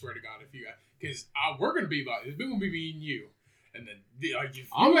swear to God, if you, because we're gonna be like, it's gonna be me and you, and then like if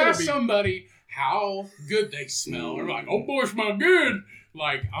I'm you gonna ask somebody how good they smell, they're like, oh boy, smell good.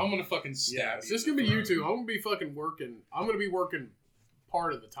 Like I'm gonna fucking stab. It's just gonna be you two. I'm gonna be fucking working. I'm gonna be working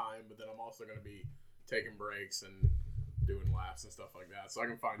part of the time, but then I'm also gonna be taking breaks and doing laps and stuff like that. So I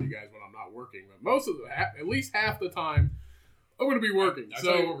can find you guys when I'm not working. But most of at least half the time, I'm going to be working. I so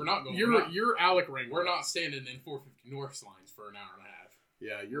tell you what, we're not going. You're Alec Wrangler. We're not standing in 450 North lines for an hour and a half.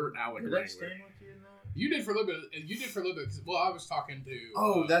 Yeah, you're Alec Did Wrangler. I stand with you in that? You did for a little bit. You did for a little bit. Well, I was talking to.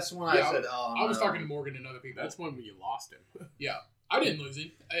 Oh, that's the one I said. I was talking to Morgan and other people. That's when you lost him. Yeah, I didn't lose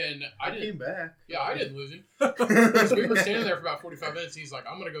him, and I came back. Yeah, I didn't lose him. Because we were standing there for about 45 minutes. He's like,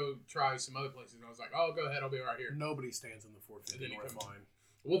 "I'm gonna go try some other places," and I was like, "Oh, go ahead. I'll be right here." Nobody stands in the 450 North line.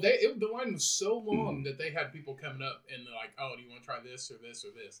 Well, the line was so long that they had people coming up and they're like, "Oh, do you want to try this or this or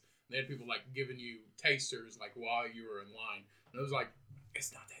this?" And they had people like giving you tasters like while you were in line, and it was like,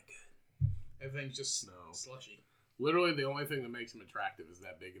 "It's not that good. Everything's just slushy." Literally, the only thing that makes them attractive is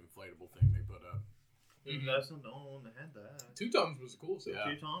that big inflatable thing they put up. Mm-hmm. That's not the only one that had that. Two Toms was the coolest. Yeah.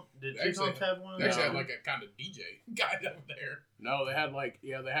 Did Two Toms have one? They actually had like a kind of DJ guy over there. No, they had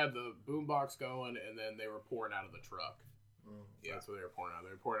they had the boombox going, and then they were pouring out of the truck. Yeah, that's what they were pouring out.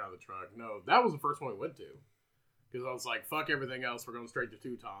 They were pouring out of the truck. No, that was the first one we went to. Because I was like, fuck everything else. We're going straight to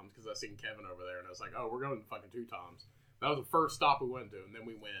Two Toms. Because I seen Kevin over there. And I was like, oh, we're going to fucking Two Toms. That was the first stop we went to. And then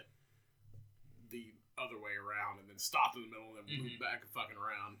we went the other way around. And then stopped in the middle. And then moved back and fucking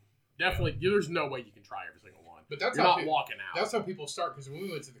around. Definitely, there's no way you can try every single one. But that's You're how not walking out. That's how people start. Because when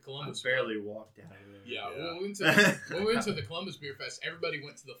we went to the Columbus, I barely walked out of there. Yeah, when we went to the Columbus Beer Fest, everybody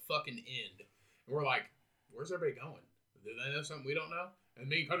went to the fucking end. And we're like, where's everybody going? Do they know something we don't know? And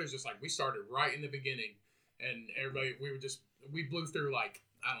me and Cutter's just like, we started right in the beginning, and everybody, we blew through like,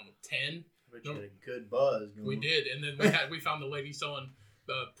 I don't know, 10. But you had a good buzz going. We did, and then we found the lady selling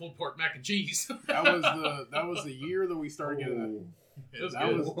pulled pork mac and cheese. That was the year that we started getting it.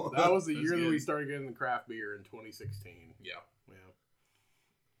 That was the year that we started getting the craft beer in 2016. Yeah.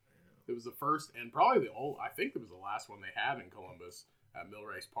 It was the first, and probably I think it was the last one they had in Columbus at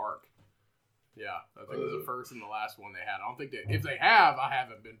Millrace Park. Yeah, I think it was the first and the last one they had. I don't think if they have, I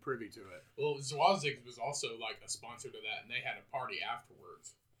haven't been privy to it. Well, Zwazig's was also like a sponsor to that, and they had a party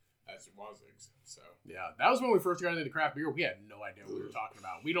afterwards at Zwazig's. So yeah, that was when we first got into craft beer. We had no idea what we were talking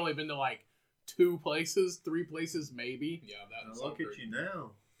about. We'd only been to like 3 places, maybe. Yeah, that's look at you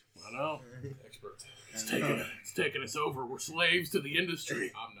now. I know, expert. It's taking us over. We're slaves to the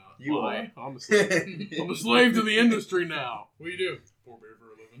industry. I'm not. You are. I'm a slave. I'm a slave to the industry now. What do you do? Pour beer for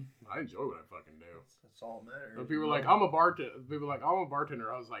a living. I enjoy what I fucking do. That's all that matters. And people were like, I'm a bartender. People were like, I'm a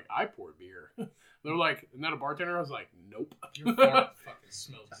bartender. I was like, I pour beer. They were like, isn't that a bartender? I was like, nope. Your fart fucking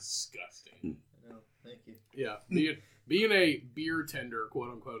smells disgusting. No, thank you. Yeah, being a beer tender,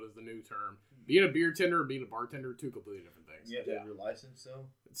 quote unquote, is the new term. Being a beer tender and being a bartender, 2 completely different things. You have to have your license, though?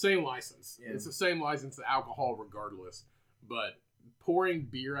 Same license. Yeah. It's the same license to alcohol regardless. But pouring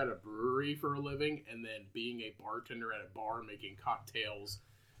beer at a brewery for a living and then being a bartender at a bar making cocktails,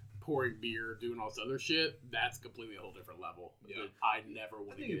 pouring beer, doing all this other shit, that's completely a whole different level. Yeah. That I never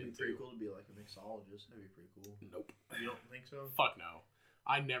want to get it'd be into. pretty cool to be like a mixologist. That'd be pretty cool. Nope. You don't think so? Fuck no.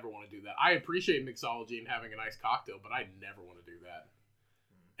 I never want to do that. I appreciate mixology and having a nice cocktail, but I never want to do that.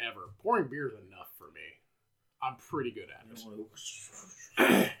 Ever. Pouring beer is enough for me. I'm pretty good at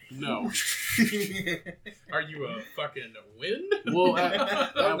it. No. Are you a fucking wind? Well,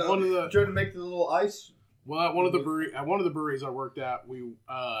 at one of the trying to make the little ice. Well, at one of the breweries I worked at, we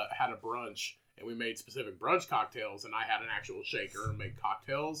had a brunch and we made specific brunch cocktails, and I had an actual shaker and made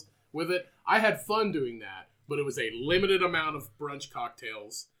cocktails with it. I had fun doing that, but it was a limited amount of brunch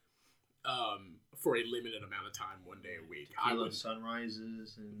cocktails for a limited amount of time, one day a week.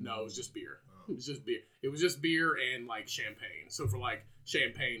 Sunrises. No, it was just beer. It was just beer. It was just beer and like champagne. So for like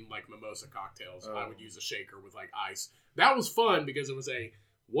champagne, like mimosa cocktails, I would use a shaker with like ice. That was fun because it was a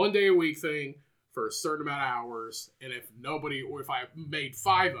one day a week thing for a certain amount of hours. And if I made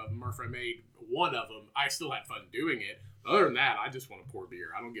 5 of them or if I made 1 of them, I still had fun doing it. Other than that, I just want to pour beer.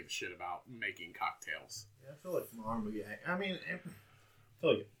 I don't give a shit about making cocktails. Yeah, I feel like my arm would get... I mean, I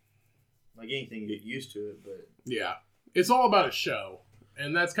feel like anything, you get used to it, but... Yeah. It's all about a show.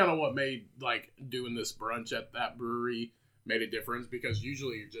 And that's kind of what made, like, doing this brunch at that brewery made a difference. Because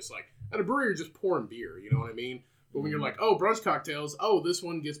usually you're just like, at a brewery, you're just pouring beer. You know what I mean? But when you're like, oh, brunch cocktails. Oh, this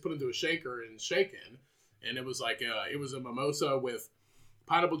one gets put into a shaker and shaken. And it was like, it was a mimosa with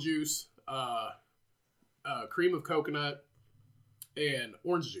pineapple juice, cream of coconut, and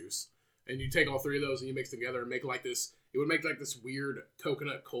orange juice. And you take all 3 of those and you mix together and make like this. It would make like this weird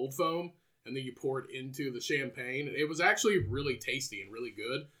coconut cold foam. and then you pour it into the champagne. It was actually really tasty and really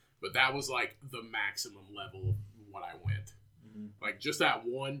good, but that was like the maximum level of what I went. Like just that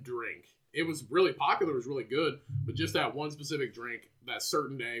one drink. It was really popular, it was really good, but just that one specific drink, that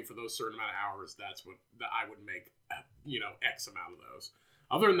certain day for those certain amount of hours, that's what that I would make, X amount of those.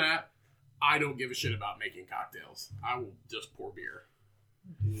 Other than that, I don't give a shit about making cocktails. I will just pour beer.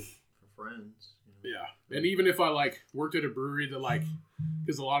 For friends. Yeah, and even if I like worked at a brewery that like,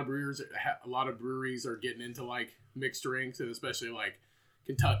 because a lot of breweries are getting into like mixed drinks, and especially like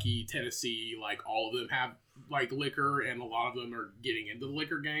Kentucky, Tennessee, like all of them have like liquor, and a lot of them are getting into the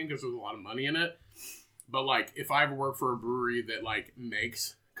liquor game because there's a lot of money in it. But like, if I ever work for a brewery that like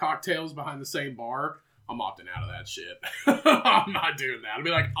makes cocktails behind the same bar, I'm opting out of that shit. I'm not doing that. I'll be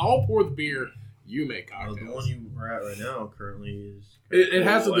like, I'll pour the beer. You make cocktails. The one you are at right now currently is... It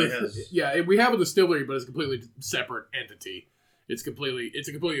has we have a distillery, but it's a completely separate entity. It's a completely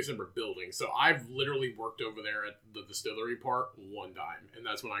separate building. So I've literally worked over there at the distillery part one time, and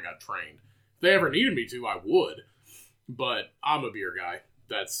that's when I got trained. If they ever needed me to, I would. But I'm a beer guy.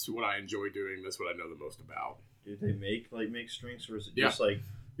 That's what I enjoy doing. That's what I know the most about. Do they make like mixed drinks, or is it just like...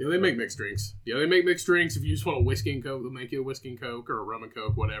 Yeah, they make mixed drinks. If you just want a whiskey and coke, they'll make you a whiskey and coke or a rum and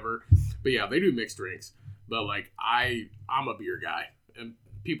coke, whatever. But yeah, they do mixed drinks. But like, I'm a beer guy. And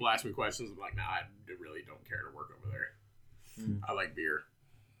people ask me questions, I'm like, nah, I really don't care to work over there. I like beer.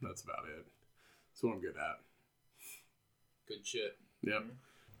 That's about it. That's what I'm good at. Good shit. Yep.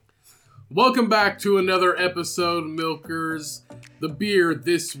 Welcome back to another episode, Milkers. The beer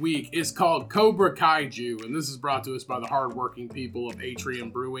this week is called Cobra Kaiju, and this is brought to us by the hardworking people of Atrium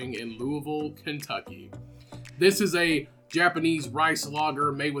Brewing in Louisville, Kentucky. This is a Japanese rice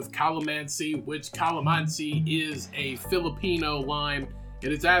lager made with calamansi, which calamansi is a Filipino lime,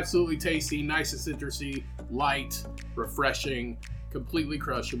 and it's absolutely tasty, nice and citrusy, light, refreshing, completely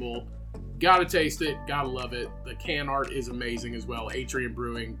crushable. Gotta taste it, gotta love it. The can art is amazing as well. Atrium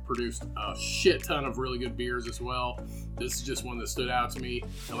Brewing produced a shit ton of really good beers as well. This is just one that stood out to me.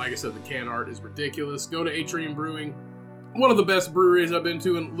 And like I said, the can art is ridiculous. Go to Atrium Brewing, one of the best breweries I've been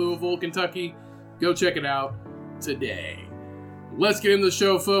to in Louisville, Kentucky. Go check it out today. Let's get into the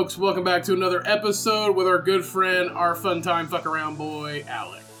show, folks. Welcome back to another episode with our good friend, our fun time fuck around boy,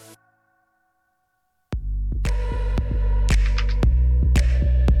 Alec.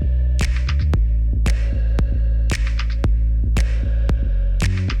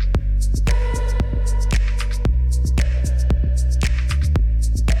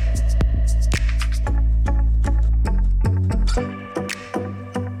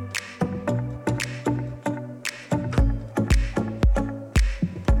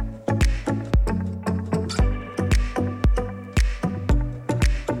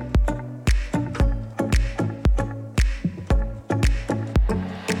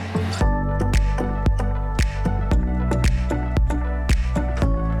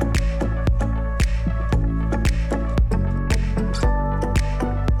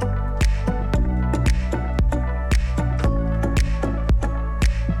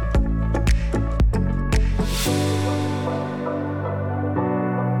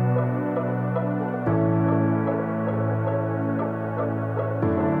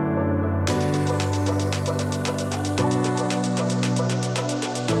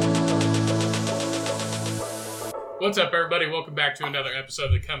 What's up, everybody? Welcome back to another episode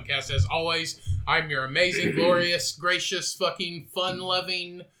of the Cumcast. As always, I'm your amazing, glorious, gracious, fucking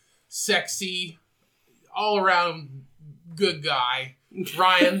fun-loving, sexy, all-around good guy,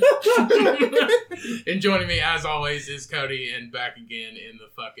 Ryan. And joining me, as always, is Cody, and back again in the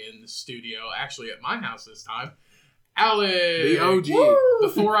fucking studio. Actually, at my house this time, Alex. The OG. Woo! The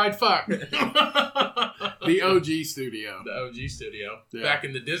four-eyed fuck. The OG studio. The OG studio. Yeah. Back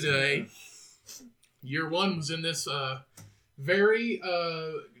in the Disney day. Year one was in this very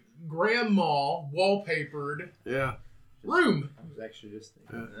grandma wallpapered room. I was actually just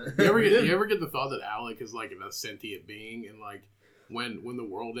thinking that. You ever get the thought that Alec is like a sentient being, and like when the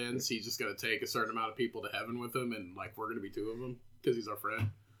world ends, he's just gonna take a certain amount of people to heaven with him, and like we're gonna be two of them because he's our friend.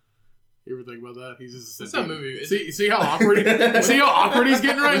 You ever think about that? He's just a sentient. What's that movie? See how awkward? See how awkward he's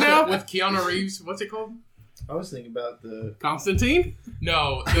getting right now with Keanu Reeves. What's it called? I was thinking about the... Constantine?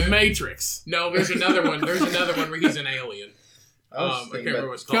 No. The Matrix. No, there's another one. There's another one where he's an alien. I can't remember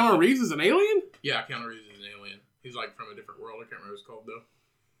what it's called. Keanu Reeves is an alien? Yeah, Keanu Reeves is an alien. He's like from a different world. I can't remember what it's called, though.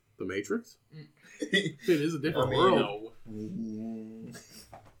 The Matrix? It is a different world.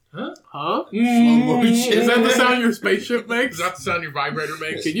 No. Huh? Is that the sound your spaceship makes? Is that the sound your vibrator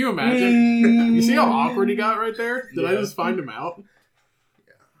makes? Can you imagine? You see how awkward he got right there? Did I just find him out?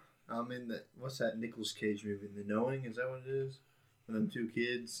 I'm in the... What's that Nicolas Cage movie? The Knowing? Is that what it is? And them two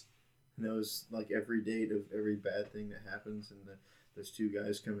kids. And it was like every date of every bad thing that happens, and those two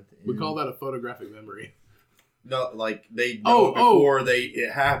guys come at the end. We call that a photographic memory. No, like they know before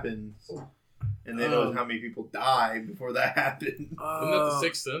it happens, and they know how many people die before that happened. Isn't that the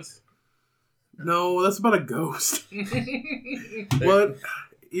Sixth Sense? No, that's about a ghost. What?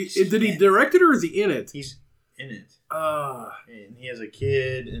 Did he direct it or is he in it? He's in it. And he has a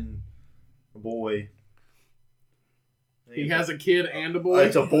kid and a boy. He has a kid and a boy?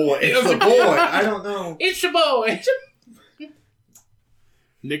 It's a boy. It's a boy. I don't know. It's a boy.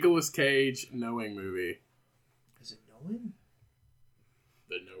 Nicolas Cage knowing movie. Is it Knowing?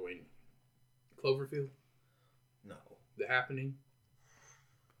 The Knowing. Cloverfield? No. The Happening?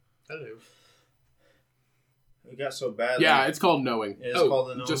 Hello. It got so bad. Yeah, it's called Knowing. It's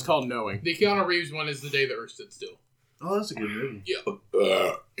called The Knowing. Just called Knowing. The Keanu Reeves one is The Day the Earth Stood Still. Oh, that's a good movie. Yeah.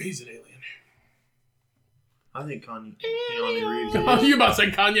 He's an alien. I think Keanu Reeves You about to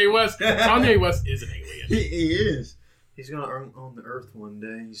say Kanye West? Kanye West is an alien. He is. He's going to own the Earth one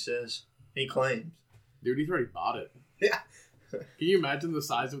day, he says. He claims. Dude, he's already bought it. Yeah. Can you imagine the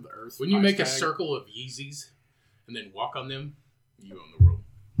size of the Earth? When you make a circle of Yeezys and then walk on them, you own the world.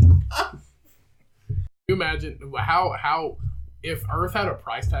 Can you imagine how if Earth had a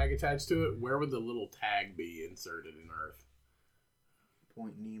price tag attached to it, where would the little tag be inserted in Earth?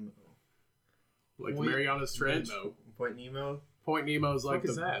 Point Nemo. Like the Marianas Trench? No. Point Nemo? Point Nemo is like What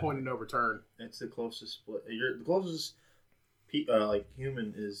is the that? point of no return. It's the closest split. The closest like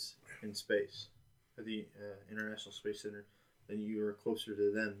human is in space. At the International Space Center. Then you are closer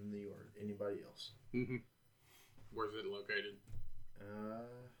to them than you are anybody else. Mm-hmm. Where's it located?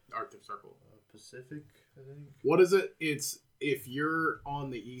 Arctic Circle. Pacific, I think. What is it? It's if you're on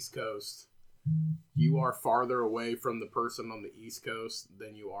the East Coast, you are farther away from the person on the East Coast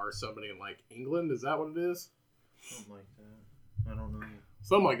than you are somebody in like England. Is that what it is? Something like that. I don't know.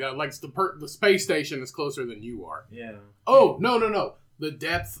 Something like that. Like the space station is closer than you are. Yeah. Oh no. The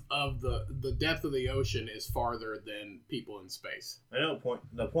depth of the ocean is farther than people in space. I know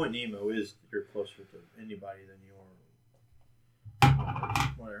the Point Nemo is you're closer to anybody than you are.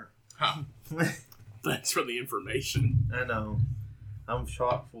 Where? Huh. Thanks for the information. I know. I'm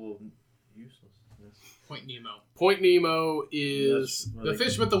chock full of uselessness. Point Nemo. Point Nemo is The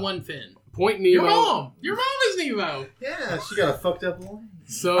fish with the one fin. Point Nemo. Your mom! Your mom is Nemo! Yeah, she got a fucked up leg.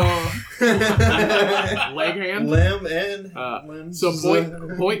 So leg hand? Limb and limbs. So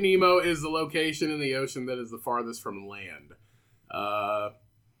Point Nemo is the location in the ocean that is the farthest from land.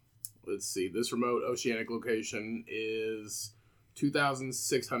 Let's see. This remote oceanic location is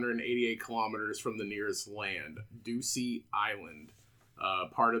 2,688 kilometers from the nearest land. Ducey Island.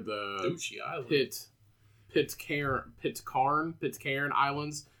 Part of the Ducey Island. Pitcairn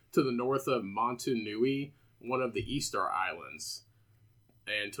Islands to the north of Motunui, one of the Easter Islands,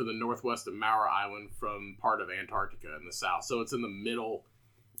 and to the northwest of Maurer Island from part of Antarctica in the south. So it's in the middle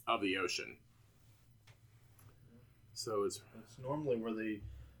of the ocean. So it's normally where they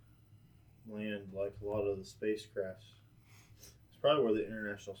land, like a lot of the spacecrafts. It's probably where the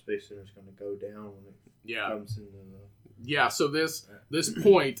International Space Center is going to go down when it comes into the... Yeah, so this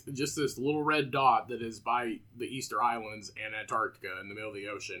point, just this little red dot that is by the Easter Islands and Antarctica in the middle of the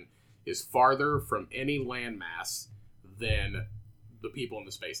ocean is farther from any landmass than the people in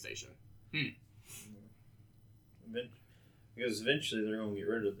the space station. Because eventually they're going to get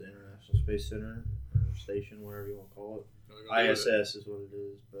rid of the International Space Center or station, whatever you want to call it. ISS is what it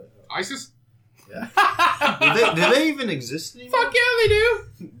is. But ISIS? Yeah. Do they even exist anymore? Fuck yeah, they do.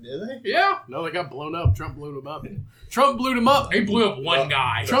 Do they? Yeah. No, they got blown up. Trump blew them up. Trump blew them up. They blew up one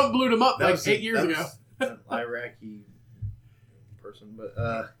guy. Trump blew them up like 8 years ago. An Iraqi person, but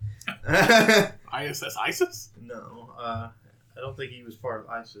ISIS? No, I don't think he was part of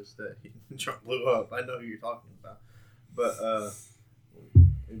ISIS that Trump blew up. I know who you're talking about, but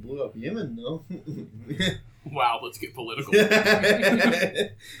he blew up Yemen though. Wow, let's get political.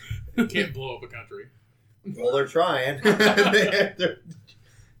 Can't blow up a country. Well, they're trying. The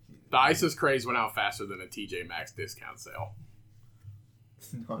ISIS craze went out faster than a TJ Maxx discount sale.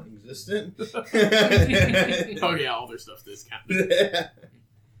 Non-existent. Oh yeah, all their stuff's discounted.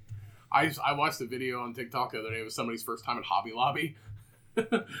 I watched a video on TikTok the other day. It was somebody's first time at Hobby Lobby.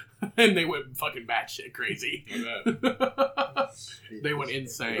 And they went fucking batshit crazy. They went A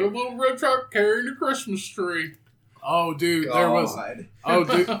insane. little red truck carrying the Christmas tree. Oh, dude, there was... Oh,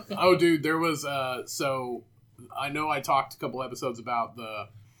 dude, there was... So, I know I talked a couple episodes about the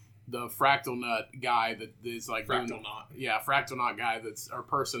fractal nut guy that is like... Fractal knot. Yeah, fractal knot guy that's... Or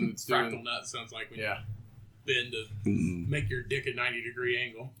person that's doing... Fractal nut sounds like when Yeah. you bend to make your dick a 90-degree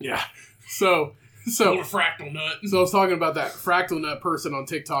angle. Yeah. So, So a fractal nut. So I was talking about that fractal nut person on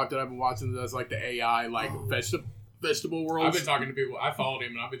TikTok that I've been watching that's like the AI vegetable world. I've been talking to people. I followed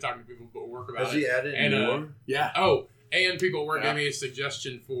him, and I've been talking to people at work about it. Has he added more? Yeah. Oh, and people at work gave me a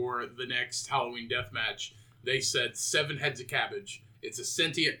suggestion for the next Halloween death match. They said 7 heads of cabbage. It's a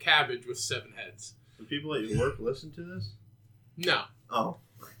sentient cabbage with 7 heads. Do people at your work listen to this? No. Oh.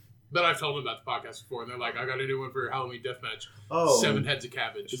 But I've told them about the podcast before, and they're like, I got a new one for your Halloween death match. Oh. 7 heads of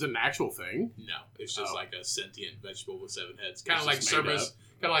cabbage. Is it an actual thing? No. It's just like a sentient vegetable with 7 heads. Kind of like Cerberus.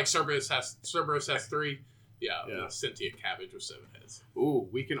 Kind of like Cerberus has 3. Yeah. Sentient cabbage with 7 heads. Ooh,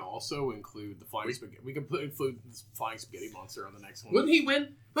 we can also include the flying spaghetti. We can include the flying spaghetti monster on the next one. Wouldn't he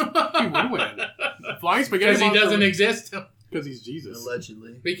win? He would win. Flying spaghetti monster. Because he doesn't exist? Because he's Jesus.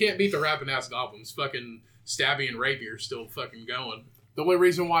 Allegedly. But he can't beat the rapping ass goblins. Fucking Stabby and Rapier still fucking going. The only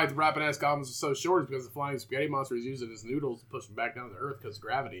reason why the rapping ass goblins are so short is because the flying spaghetti monster is using his noodles to push him back down to earth because of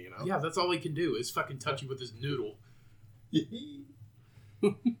gravity, you know? Yeah, that's all he can do is fucking touch you with his noodle.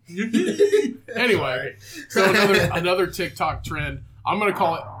 Anyway, so another TikTok trend. I'm gonna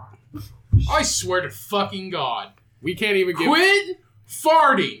call it. I swear to fucking God, we can't even quit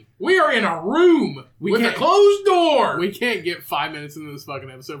farting. We are in a room with a closed door. We can't get 5 minutes into this fucking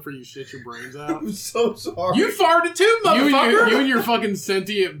episode for you shit your brains out. I'm so sorry. You farted too, motherfucker. You and your fucking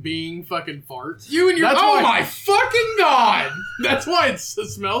sentient being fucking farts. You and your my fucking God. That's why it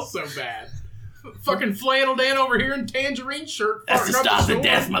smells so bad. Fucking flannel Dan over here in tangerine shirt. That's to stop the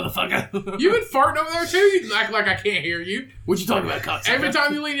death, motherfucker. You been farting over there too? You act like I can't hear you. What you talking about, cocksucker? Every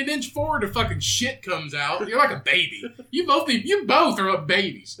time you lean an inch forward, the fucking shit comes out. You're like a baby. You both are like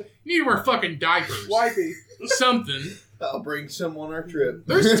babies. You need to wear fucking diapers. Wipey. Something. I'll bring some on our trip.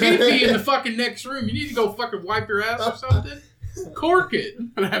 There's TV in the fucking next room. You need to go fucking wipe your ass or something. Cork it.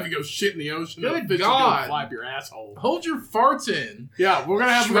 I'm gonna have you go shit in the ocean. Good God. Flap your asshole. Hold your farts in. Yeah, we're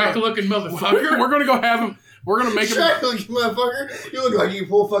gonna have Shrek-looking motherfucker. We're gonna go have him. We're gonna make him. Shrek-looking motherfucker. You look like you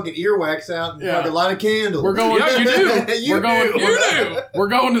pull fucking earwax out and fucking light a candle. We're going. Yeah, you do. You do. We're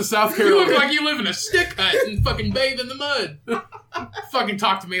going to South Carolina. You look like you live in a stick hut and fucking bathe in the mud. Fucking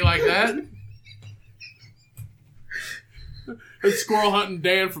talk to me like that. It's squirrel hunting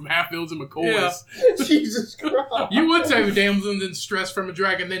Dan from Halffields and McCoys. Yeah. Jesus Christ. You would save a damsel in distress from a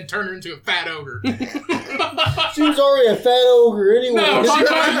dragon, then turn her into a fat ogre. She was already a fat ogre anyway. No,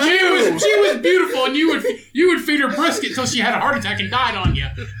 she was beautiful, and you would feed her brisket until she had a heart attack and died on you.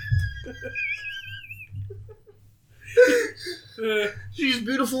 She's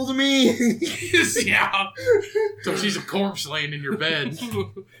beautiful to me. Yeah. So she's a corpse laying in your bed.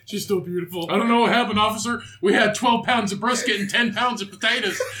 She's still beautiful. I don't know what happened, officer. We had 12 pounds of brisket and 10 pounds of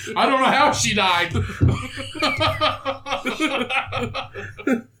potatoes. I don't know how she died.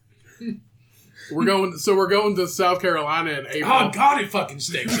 We're going to South Carolina in April. Oh God, it fucking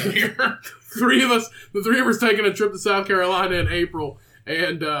stinks in here. The three of us taking a trip to South Carolina in April,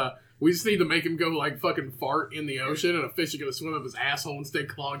 and we just need to make him go like fucking fart in the ocean, and a fish is gonna swim up his asshole and stay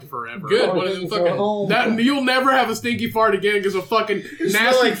clogged forever. Good. One of them fucking that you'll never have a stinky fart again because a fucking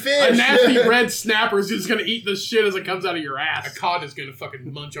nasty red snapper is just gonna eat the shit as it comes out of your ass. A cod is gonna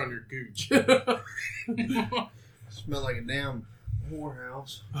fucking munch on your gooch. Smell like a damn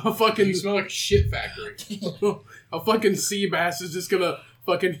whorehouse. You smell like a shit factory. A fucking sea bass is just gonna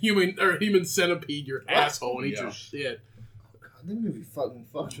fucking human centipede your asshole and eat your shit. That movie fucking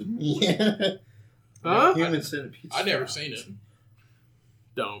fucked with me. Huh? Human centipede. I've never seen it.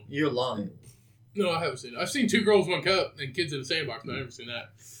 Don't. You're lying. No, I haven't seen it. I've seen 2 Girls, 1 Cup and Kids in a Sandbox, but I've never seen that.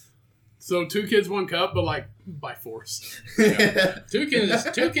 So 2 kids, 1 cup, but like by force. Yeah. two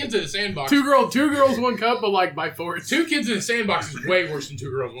kids in a sandbox. 2 girls, 1 cup, but like by force. 2 kids in a sandbox is way worse than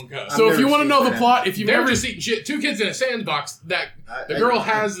 2 Girls, 1 Cup. So if you want to know the plot, if you've They're ever just eating shit. 2 kids in a sandbox. The girl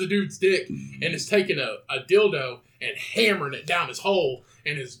has the dude's dick and is taking a dildo and hammering it down his hole,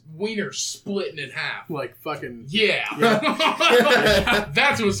 and his wiener splitting in half. Like fucking... Yeah.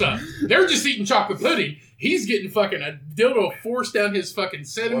 That's what's up. They're just eating chocolate pudding. He's getting fucking a dildo forced down his fucking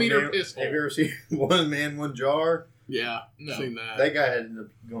centimeter piss hole. Have you ever seen One Man, One Jar? Yeah, no. Seen that. That guy ended up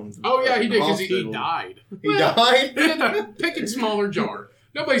going to the he did, because he died. He died? He had to pick a smaller jar.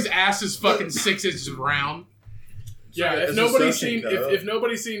 Nobody's ass is fucking 6 inches round. Yeah, if nobody's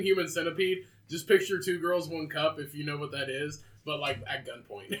seen Human Centipede, just picture 2 girls, 1 cup, if you know what that is, but like at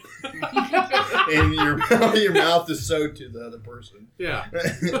gunpoint. And your mouth is sewed to the other person. Yeah.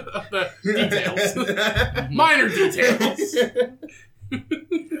 Details. Minor details.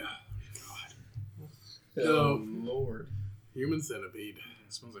 Oh, Lord. Human Centipede.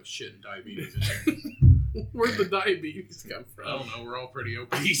 It smells like shit and diabetes. Where'd the diabetes come from? I don't know. We're all pretty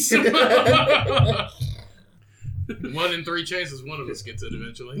obese. 1 in 3 chances one of us gets it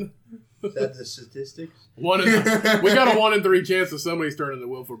eventually. Is that the statistics? We got a 1 in 3 chance of somebody's turning into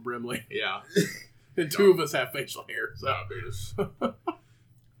Wilford Brimley. Yeah. And 2 of us have facial hair. So.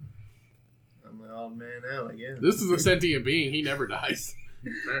 I'm an odd man out again. This is a sentient being. He never dies.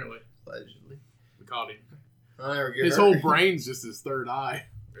 Apparently. Allegedly. We caught him. I'll never get His hurt. whole brain's just his third eye.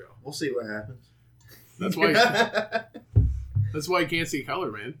 Yeah. We'll see what happens. That's why. That's why he can't see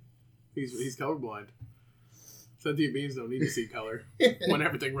color, man. He's colorblind. Sentient beings don't need to see color when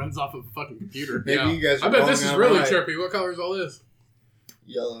everything runs off of a fucking computer. Maybe you guys are I bet wrong this is on really right. trippy. What color is all this?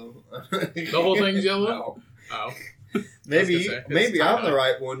 Yellow. The whole thing's yellow? No. Oh. Maybe say, maybe I'm the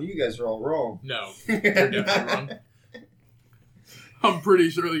right one. You guys are all wrong. No. You're definitely wrong. I'm pretty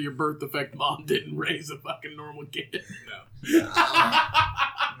sure that your birth defect mom didn't raise a fucking normal kid. No.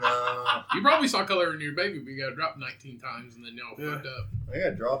 No. You probably saw color in your baby, but you got dropped 19 times and then y'all fucked up. I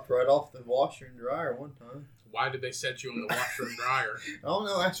got dropped right off the washer and dryer one time. Why did they set you on the washer and dryer? I don't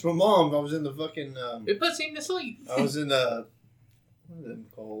know. Ask my mom. I was in the fucking. It puts him to sleep. I was in the. What is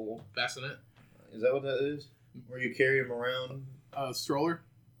it called? Bassinet. Is that what that is? Where you carry him around? Stroller?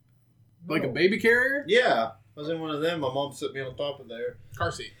 Like a No. baby carrier? Yeah. I was in one of them. My mom set me on top of there.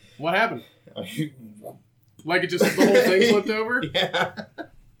 Car seat. What happened? Like it just, the whole thing flipped over? Yeah.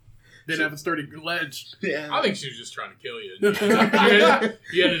 Didn't have a sturdy ledge. Yeah. I think she was just trying to kill you.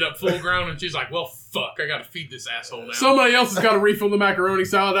 You ended up full ground, and she's like, well, fuck, I gotta feed this asshole now. Somebody else has got to refill the macaroni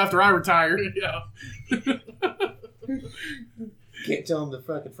salad after I retire. Yeah. Can't tell him the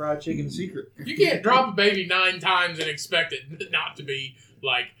fucking fried chicken secret. You can't drop a baby 9 times and expect it not to be,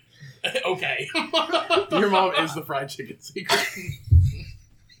 like, okay. Your mom is the fried chicken secret.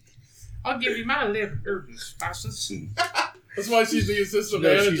 I'll give you my liver and spices. That's why she's the assistant No,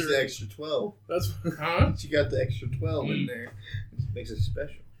 manager. she's the extra 12. That's Huh? She got the extra 12 in there. It makes it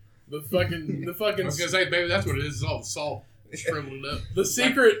special. the fucking I was gonna say, baby, that's what it is. It's all the salt. Shriveled up. the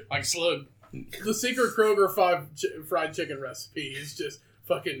secret Like slug. the secret Kroger fried chicken recipe is just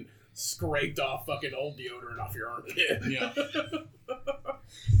fucking scraped off fucking old deodorant off your armpit. Yeah.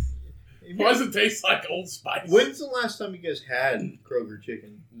 Why does it taste like Old Spice? When's the last time you guys had Kroger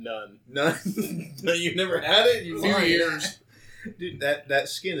chicken? None. None. No, you've never had it? You A few lied. years. Dude, that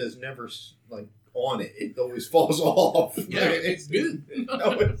skin is never, like, on it. It always falls off. Yeah, it's good.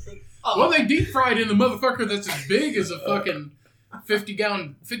 No, it's, Well, they deep fried in the motherfucker that's as big as a fucking 50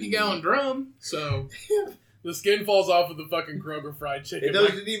 gallon drum. So The skin falls off of the fucking Kroger fried chicken. it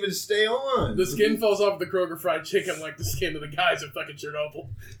doesn't even stay on. The skin falls off of the Kroger fried chicken like the skin of the guys at fucking Chernobyl.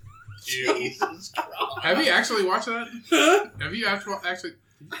 Jesus Christ. have you actually watched that? Have you actually did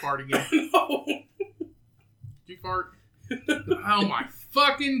you fart again? No. Did you fart? Oh my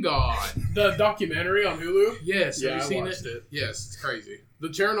fucking god! The documentary on Hulu? Yes, Yeah, have you I seen watched it? it. Yes, it's crazy. The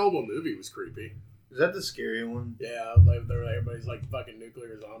Chernobyl movie was creepy. Is that the scary one? Yeah, like everybody's like fucking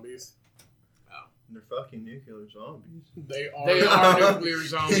nuclear zombies. They're fucking nuclear zombies. They are. They are nuclear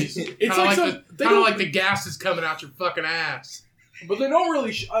zombies. It's Kind like of some- like the gases coming out your fucking ass. But they don't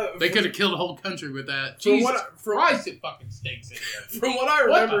really. They could have killed a whole country with that. From Jesus what Christ, it fucking stinks in here. From what I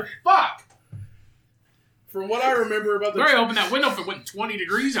What remember, the fuck? from what I remember about the. Barry, open that window if it went 20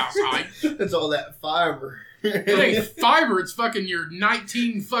 degrees outside. That's all that fiber. It ain't fiber, it's fucking your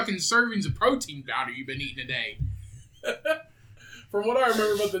 19 fucking servings of protein powder you've been eating a day. From what I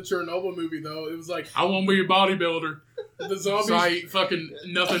remember about the Chernobyl movie, though, it was like I won't be a bodybuilder. the zombies. So I eat fucking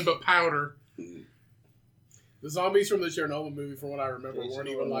nothing but powder. The zombies from the Chernobyl movie, from what I remember, weren't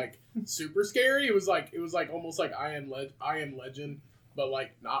even like super scary. It was like almost like I Am Legend, but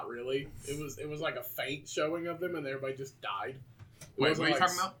like not really. It was like a faint showing of them, and everybody just died. It Wait, wasn't what are you like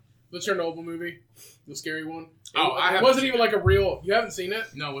talking about? The Chernobyl movie, the scary one. Oh, I it haven't wasn't seen even it. like a real. You haven't seen it?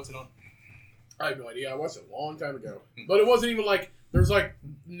 No, what's it on? I have no idea. I watched it a long time ago, but it wasn't even like there's like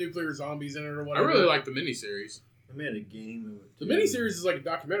nuclear zombies in it or I whatever. really like the miniseries. I made a game of it. the too. miniseries is like a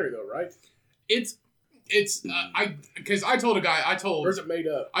documentary though, right? Because I told a guy, Or is it made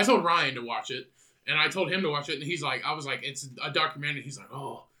up? I told Ryan to watch it, and I told him to watch it, and he's like, I was like, it's a documentary. He's like,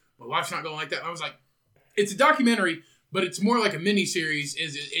 oh, my wife's not going like that. And I was like, it's a documentary, but it's more like a mini-series.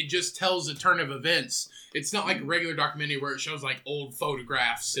 It just tells a turn of events. It's not like a regular documentary where it shows like old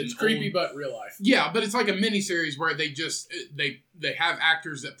photographs. It's and creepy, old, but real life. yeah, but it's like a mini-series where they just they have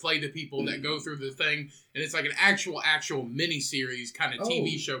actors that play the people that go through the thing, and it's like an actual mini-series kind of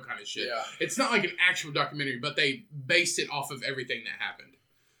TV show kind of shit. Yeah. It's not like an actual documentary, but they based it off of everything that happened.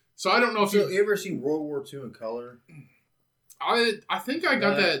 So I don't know if So, you ever seen World War II in color? I think I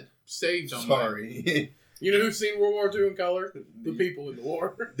got that saved on mine. Sorry. You know who's seen World War II in color? The people in the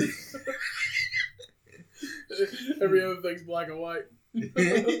war. Every other thing's black and white. You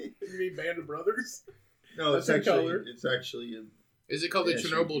mean Band of Brothers? No, That's it's in actually color. it's actually Is it called the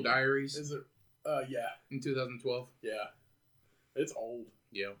Chernobyl Diaries? Is it? Yeah. In 2012. Yeah. It's old.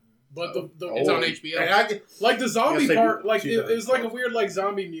 Yeah. But it's on HBO. Like the zombie part, like it's like a weird like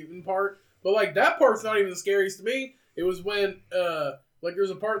zombie mutant part. But like that part's not even the scariest to me. It was when like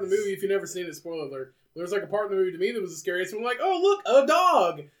there's a part in the movie, if you've never seen it, spoiler alert. There's like a part in the movie to me that was the scariest. I'm like, oh look, a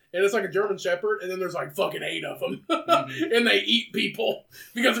dog. And it's like a German Shepherd, and then there's like fucking 8 of them. And they eat people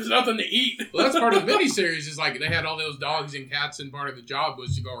because there's nothing to eat. Well, that's part of the miniseries, is like they had all those dogs and cats, and part of the job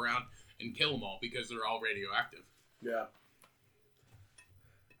was to go around and kill them all because they're all radioactive. Yeah.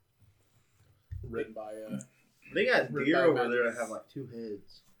 Written by they got deer over there that have like 2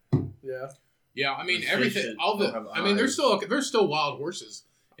 heads. Yeah. Yeah, I mean everything. There's still wild horses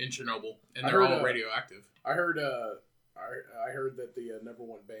in Chernobyl, and they're all radioactive. I heard that the number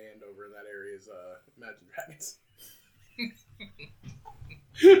 1 band over in that area is Imagine Dragons.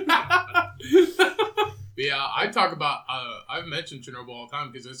 Yeah, I talk about. I've mentioned Chernobyl all the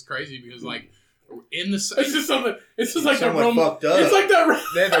time because it's crazy because like. It's just something. It's just like the Roman. Fucked up. It's like that.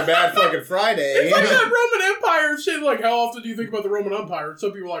 Then a bad fucking Friday. It's like that Roman Empire shit. Like, how often do you think about the Roman Empire?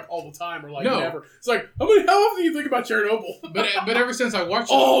 Some people are like all the time, or like never. It's like, how often do you think about Chernobyl? But ever since I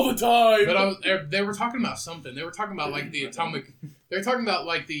watched all the time. But they were talking about something. They were talking about like the atomic. They were talking about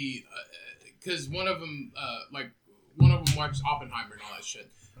like the because one of them watched Oppenheimer and all that shit.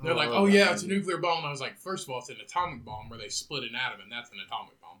 They're like, oh yeah, it's a nuclear bomb. And I was like, first of all, it's an atomic bomb where they split an atom, and that's an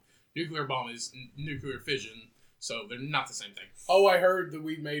atomic bomb. Nuclear bomb is nuclear fission, so they're not the same thing. Oh, I heard that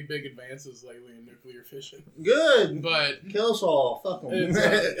we've made big advances lately in nuclear fission. Good, but kill us all. Fuck them.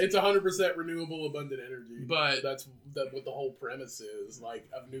 It's 100% renewable, abundant energy. But that's what the whole premise is, like,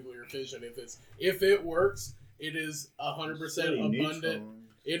 of nuclear fission. If it works, it is 100% abundant.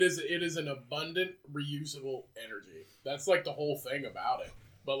 It is an abundant, reusable energy. That's like the whole thing about it.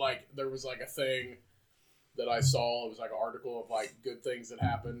 But like, there was like a thing that I saw. It was like an article of like good things that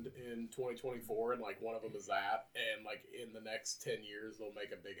happened in 2024, and like one of them is that, and like in the next 10 years they'll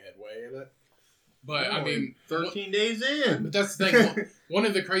make a big headway in it. But I mean, 13 days in. But that's the thing. One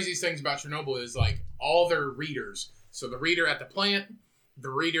of the craziest things about Chernobyl is like all their readers. So the reader at the plant, the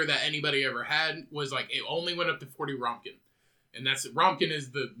reader that anybody ever had was like it only went up to 40 Roentgen, and that's Roentgen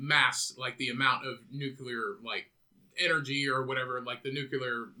is the mass, like the amount of nuclear like energy or whatever, like the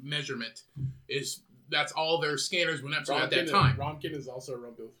nuclear measurement is. That's all their scanners went up to at that time. Roentgen is also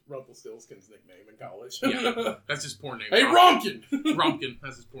Rumpelstiltskin's nickname in college. Yeah, that's his porn name. Hey, Roentgen! Roentgen,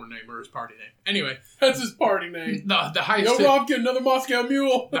 that's his porn name or his party name. Anyway. That's his party name. The highest... No Roentgen, another Moscow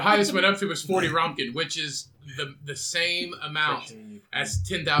mule. The highest went up to was 40 Roentgen, which is the same amount as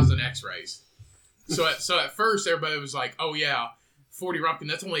 10,000 X-rays. So at first, everybody was like, oh yeah, 40 Roentgen,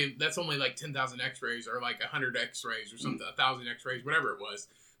 that's only like 10,000 X-rays or like 100 X-rays or something, 1,000 X-rays, whatever it was.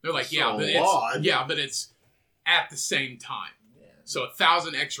 They're like, but it's at the same time. Yeah. So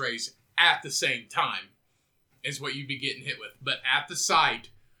 1,000 X-rays at the same time is what you'd be getting hit with. But at the site,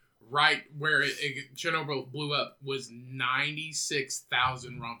 right where Chernobyl blew up, was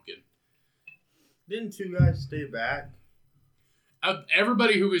 96,000 Roentgen. Didn't 2 guys stay back?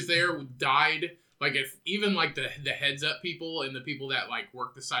 Everybody who was there died. Like if even like the heads up people and the people that like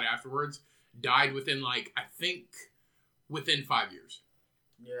worked the site afterwards died within like I think within 5 years.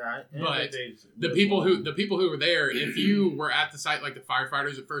 Yeah, but the people who were there, if you were at the site, like the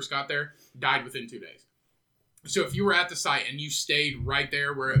firefighters that first got there, died within 2 days. So if you were at the site and you stayed right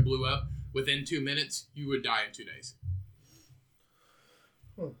there where it blew up, within 2 minutes, you would die in 2 days.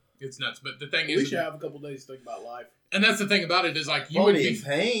 Huh. It's nuts. But the thing is, we should have a couple days to think about life. And that's the thing about it is like you would be in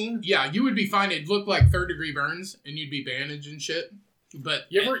pain. Yeah, you would be fine. It'd look like 3rd-degree burns, and you'd be bandaged and shit. But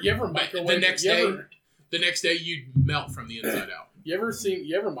you ever microwave the next day you'd melt from the inside out. You ever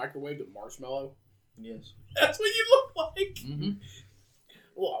microwaved a marshmallow? Yes. That's what you look like. Mm-hmm.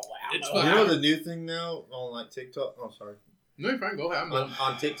 Well, wow. You know the new thing now on like TikTok? Oh, sorry. No, you're fine. Go ahead.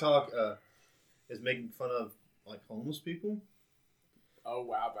 On TikTok is making fun of like homeless people. Oh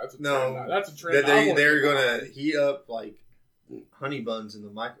wow, that's a trend. That's a trend. They're gonna heat up like honey buns in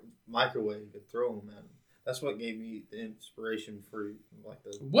the microwave and throw them at them. That's what gave me the inspiration for like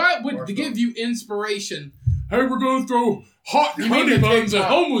the. What would give you inspiration? Hey, we're going to throw hot honey buns at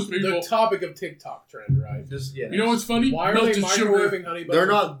homeless people. The topic of TikTok trend, right? You know what's funny? Why are they microwaving honey buns? They're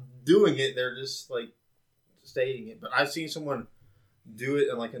not doing it. They're just like stating it. But I've seen someone do it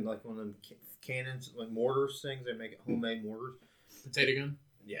in one of them cannons, like mortars things. They make it homemade mortars. Potato gun.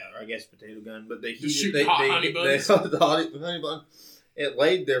 Yeah, I guess potato gun. But they shoot honey buns. The honey bun. It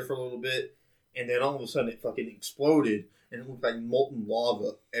laid there for a little bit, and then all of a sudden it fucking exploded, and it looked like molten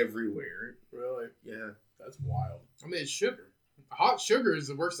lava everywhere. Really? Yeah. That's wild. I mean, it's sugar. Hot sugar is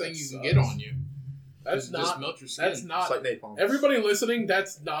the worst thing you can get on you. Just melt your skin. That's not. It's like napalm. Everybody listening,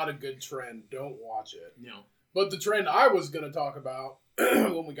 that's not a good trend. Don't watch it. No. But the trend I was going to talk about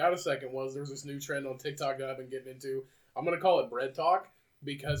when we got a second was there's this new trend on TikTok that I've been getting into. I'm going to call it bread talk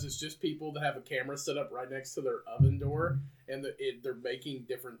because it's just people that have a camera set up right next to their oven door and they're making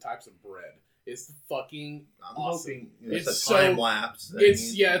different types of bread. It's fucking awesome. It's a time lapse.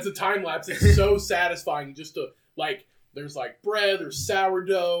 It's a time lapse. It's so satisfying just to there's bread, there's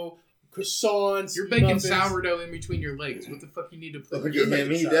sourdough, croissants. You're baking muffins. sourdough in between your legs. What the fuck you need to put? Look at him.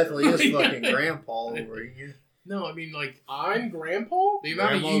 He definitely is fucking grandpa over here. No, I mean I'm grandpa. The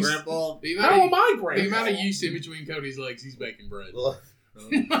amount of yeast. Grandpa. How am I grandpa? The amount of yeast in between Cody's legs, he's baking bread.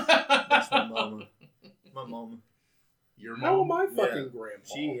 That's my mama. My mama. Your How mom? am I fucking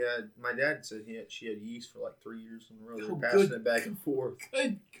grandpa? My dad said she had yeast for 3 years in a row. They Oh, were passing good. it back and forth.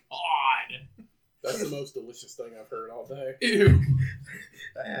 Good God. That's the most delicious thing I've heard all day. Ew.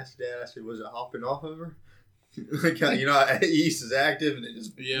 I asked Dad, I said, was it hopping off of her? Yeast is active and it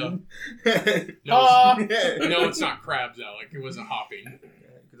just... Yeah. no, No, it's not crabs, Alec. It wasn't hopping.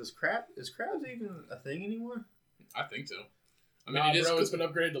 Is crabs even a thing anymore? I think so. I mean, it's been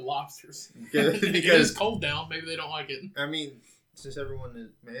upgraded to lobsters. It is cold now. Maybe they don't like it. I mean, since everyone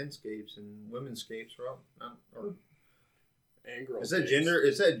is manscapes and womenscapes, And girls.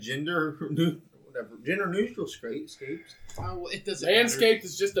 Is that gender whatever, gender neutral scapes? Oh, it doesn't Manscaped matter.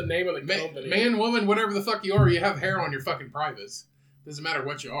 is just the name of the company. Man, woman, whatever the fuck you are, you have hair on your fucking privates. Doesn't matter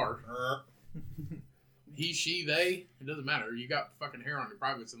what you are. He, she, they, it doesn't matter. You got fucking hair on your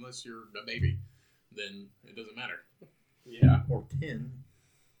privates unless you're a baby. Then it doesn't matter. Yeah. Or 10.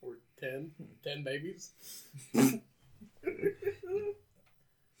 Or 10. 10 babies.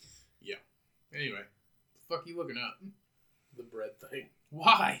 Yeah. Anyway, the fuck you looking at? The bread thing.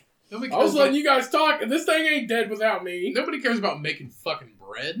 Why? Nobody I was letting you guys talk, and this thing ain't dead without me. Nobody cares about making fucking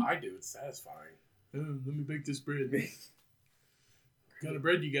bread. I do. It's satisfying. Oh, let me bake this bread. What kind of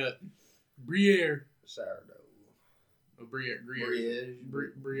bread you got? Gruyere. Sourdough. Oh, Gruyere.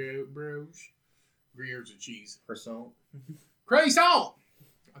 Gruyère's a cheese. Croissant. Croissant!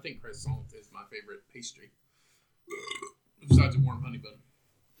 I think croissant is my favorite pastry. Besides a warm honey bun.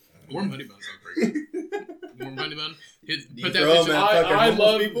 Warm honey bun sounds pretty good. Warm honey bun. Put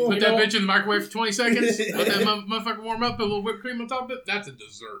that bitch in the microwave for 20 seconds. Let that motherfucker warm up. Put a little whipped cream on top of it. That's a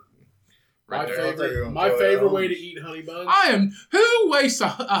dessert. My favorite way to eat honey buns. Who wastes a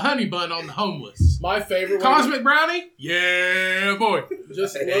honey bun on the homeless? My favorite Cosmic brownie? Yeah, boy.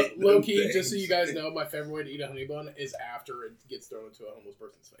 Just low key, just so you guys know, my favorite way to eat a honey bun is after it gets thrown into a homeless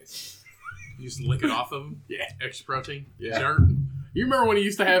person's face. You just lick it off of them? Yeah. Extra protein? Yeah. Dirt? You remember when he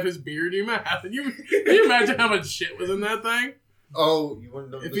used to have his beard? Can you imagine how much shit was in that thing? Oh, you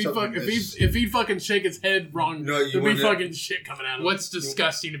want to know if he'd fucking shake his head wrong, there'd be fucking shit coming out of him. What's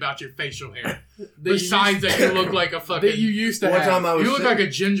disgusting about your facial hair? Besides that you look like a fucking... That you used to have. You look like a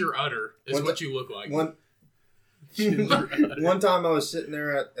ginger udder, is what you look like. One time I was sitting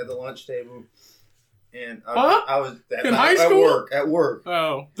there at the lunch table, and I was in high school? At work.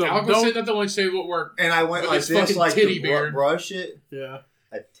 Oh. I was sitting at the lunch table at work. And I went like this, like to brush it. Yeah.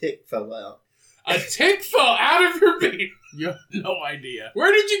 A tick fell out. A tick fell out of your beard? You have no idea.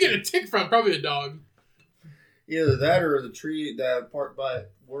 Where did you get a tick from? Probably a dog. Either that or the tree that I parked by at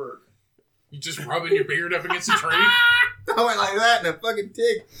work. You just rubbing your beard up against a tree? I went like that, and a fucking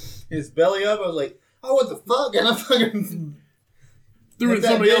tick his belly up. I was like, oh, what the fuck? And I fucking threw it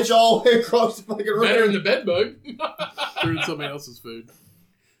somebody else all the way across the fucking room. Better than the bed bug. Threw in somebody else's food.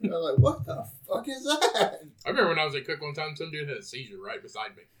 And I was like, what the fuck is that? I remember when I was at Cook one time, some dude had a seizure right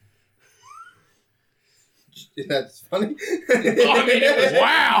beside me. That's funny. I mean,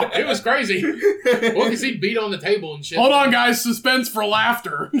 it was crazy. Well, because he'd beat on the table and shit. Hold on, guys. Suspense for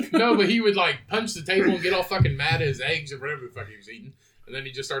laughter. No, but he would punch the table and get all fucking mad at his eggs or whatever the fuck he was eating. And then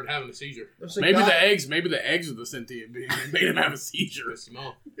he just started having a seizure. Maybe the eggs are the sentient being that made him have a seizure.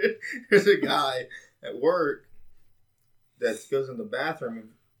 There's a guy at work that goes in the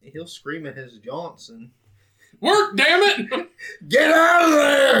bathroom and he'll scream at his Johnson. Work, damn it! Get out of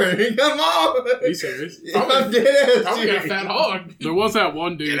there! Come on! Are you serious? I'm dead. I'm got a fat hog. There was that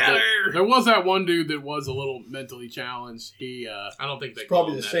one dude. Get out of here. There was that one dude that was a little mentally challenged. I don't think they.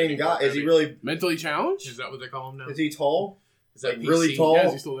 Probably the same guy. Is he really mentally challenged? Is that what they call him now? Is he tall? Is that really tall? Yeah,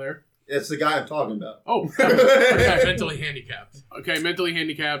 is he still there? That's the guy I'm talking about. Oh, okay, mentally handicapped. Okay, mentally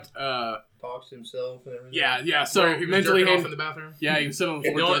handicapped. Talks to himself and everything. Yeah. So he was mentally off in the bathroom. Yeah, he was sitting on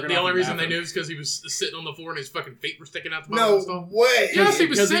the floor. The only reason they knew is because he was sitting on the floor and his fucking feet were sticking out the No bottom of the stall. way. Yes, he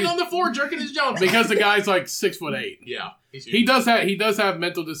was sitting on the floor jerking his Johnson. Because the guy's like 6'8". Yeah, he does have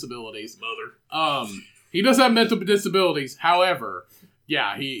mental disabilities. Mother. He does have mental disabilities. However,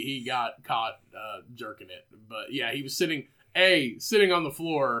 Yeah, he got caught jerking it. But yeah, he was sitting on the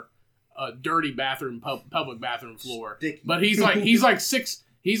floor, dirty bathroom, public bathroom floor. Sticky. But he's like 6'7".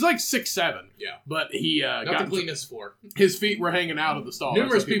 Yeah. But he Not got the cleanest floor. his feet were hanging out of the stall.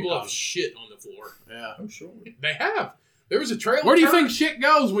 Numerous That's what people call have it. shit on the floor. Yeah. I'm sure. They have. There was a trailer. Where do you think shit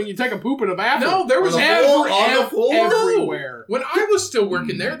goes when you take a poop in a bathroom? No, there was On the floor? everywhere. When I was still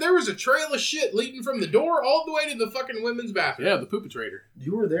working there was a trail of shit leading from the door all the way to the fucking women's bathroom. Yeah, the poopatrator.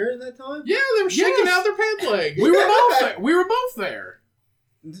 You were there at that time? Yeah, they were shaking Yes. out their pant legs. We were both there. We were both there.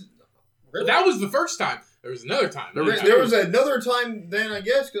 Really? That was the first time. There was another time. There was another time then, I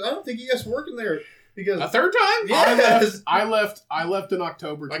guess, because I don't think you guys were working there. Because a third time? Yes. I left in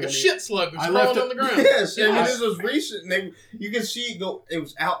October. Like 20. a shit slug was I crawling left on the ground. Yes, and Yeah. this was recent. And you can see it go. It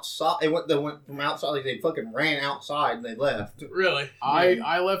was outside. They went from outside. Like they fucking ran outside and they left. Really?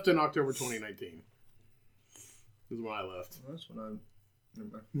 I left in October 2019. This is when I left. That's when I.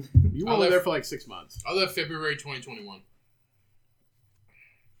 Never mind. You were I only left- there for like 6 months. I left February 2021.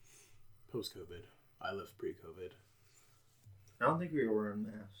 Post-COVID. I left pre-COVID. I don't think we were wearing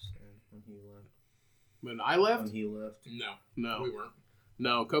masks when he left. When I left? When he left. No, we weren't.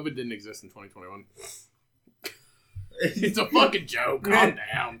 No, COVID didn't exist in 2021. It's a fucking joke. Calm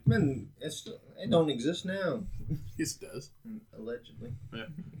down. Man, it don't exist now. Yes, it does. Allegedly. Yeah.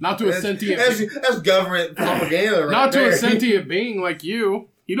 Not to a sentient That's government propaganda right Not to there. a sentient being like you.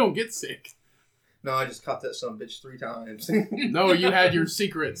 You don't get sick. No, I just caught that son of a bitch 3 times. No, you had your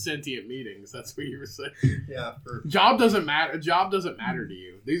secret sentient meetings. That's what you were saying. Yeah. Job doesn't matter. Job doesn't matter to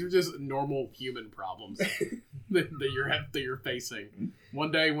you. These are just normal human problems that you're facing.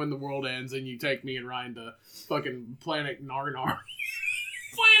 One day when the world ends and you take me and Ryan to fucking planet NarNar.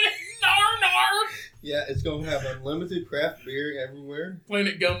 Planet NarNar! Yeah, it's going to have unlimited craft beer everywhere.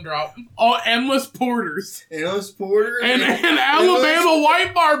 Planet Gumdrop. All endless porters. Endless porter. And Alabama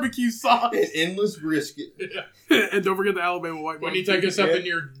white barbecue sauce. And endless brisket. And don't forget the Alabama white When barbecue. you take us up in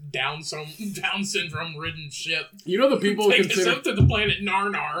your Down syndrome ridden ship, You know the people take consider... us up to the planet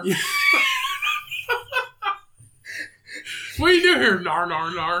NarNar. What do you do here,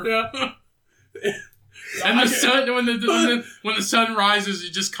 NarNar? Yeah. And the sun, when the sun rises,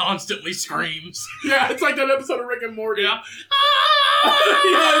 it just constantly screams. Yeah, it's like that episode of Rick and Morty. Yeah.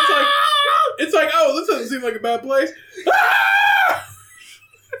 Yeah, it's like, oh, this doesn't seem like a bad place.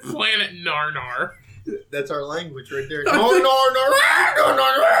 Planet NarNar. That's our language right there.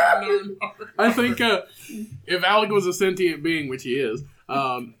 I think if Alec was a sentient being, which he is,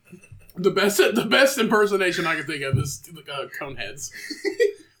 the best impersonation I can think of is Coneheads.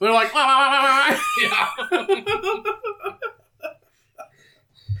 They're like, wah, wah, wah, wah, wah.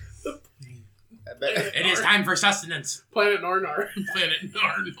 It is time for sustenance. Planet NarNar. Planet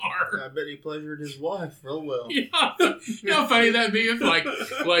NarNar. I bet he pleasured his wife real well. Yeah. You know how funny that'd be if like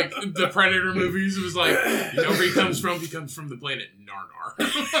the Predator movies was like, you know where he comes from? He comes from the planet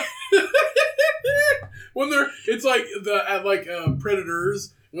NarNar. When it's like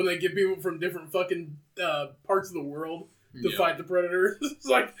Predators, when they get people from different fucking parts of the world to fight the Predators. It's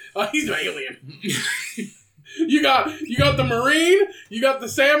like, he's an alien. You got the Marine, you got the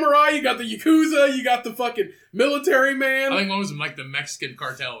Samurai, you got the Yakuza, you got the fucking military man. I think one was like the Mexican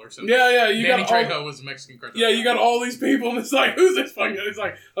cartel or something. Yeah, you Danny got Trejo was the Mexican cartel. Yeah, you got all these people, and it's like, who's this fucking guy? It's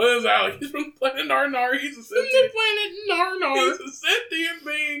like, oh, this is Alec. He's from planet NarNar. He's a sentient Planet NarNar. He's a sentient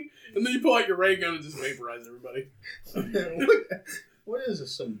being. And then you pull out your ray gun and just vaporize everybody. What is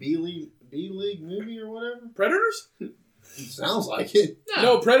this? Some B-League movie or whatever? Predators? It sounds like it.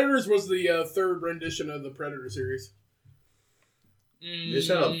 No, Predators was the third rendition of the Predator series. This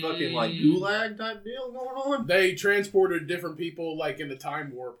had a fucking like gulag type deal going on. They transported different people like in a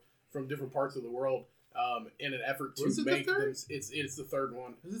time warp from different parts of the world in an effort to make them. It's the third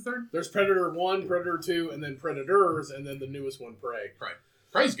one. Is it third? There's Predator 1, Predator 2, and then Predators, and then the newest one, Prey.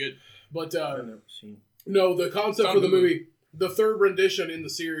 Prey's good. But I've never seen. no, the concept for the movie, the third rendition in the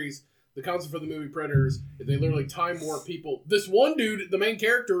series, the concept for the movie Predators, is they literally time warp people. This one dude, the main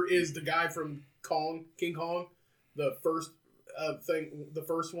character, is the guy from King Kong, the first the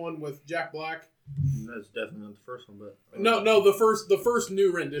first one with Jack Black. That's definitely not the first one, but No, the first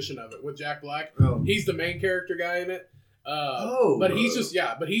new rendition of it with Jack Black. Oh. He's the main character guy in it. But he's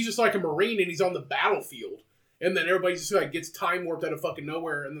just like a Marine, and he's on the battlefield, and then everybody just like gets time warped out of fucking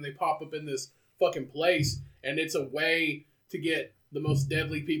nowhere, and then they pop up in this fucking place, and it's a way to get the most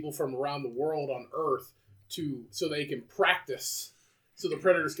deadly people from around the world on Earth so they can practice. So the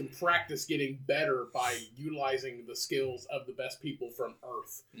Predators can practice getting better by utilizing the skills of the best people from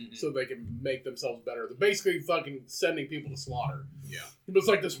Earth, so they can make themselves better. They're basically fucking sending people to slaughter. Yeah. It was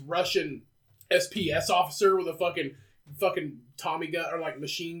like this Russian SPS officer with a fucking fucking Tommy gun or like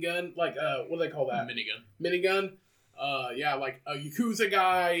machine gun, like what do they call that? Minigun. Yeah, like a Yakuza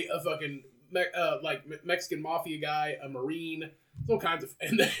guy, a fucking Mexican mafia guy, a Marine, all kinds of,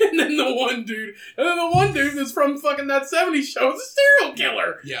 and then the one dude that's from fucking that '70s show is a serial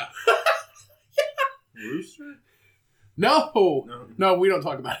killer. Yeah. Rooster? No, we don't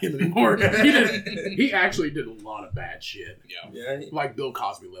talk about him anymore. He actually did a lot of bad shit. Yeah. Like Bill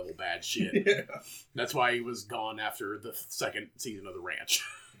Cosby level bad shit. Yeah. That's why he was gone after the second season of The Ranch.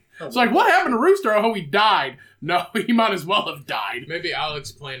 It's like, what happened to Rooster? Oh, he died. No, he might as well have died. Maybe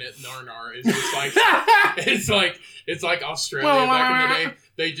Alex Planet NarNar is just like it's like Australia back in the day.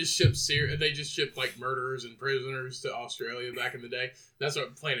 They just ship like murderers and prisoners to Australia back in the day. That's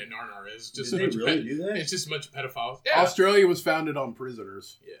what Planet NarNar is. Just Did they really do that? It's just a bunch of pedophiles. Yeah. Australia was founded on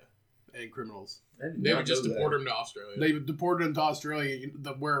prisoners. Yeah. And criminals. They would just deport them to Australia. They would deport them to Australia,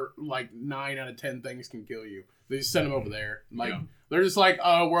 where like 9 out of 10 things can kill you. They just send them over there. Like they're just like,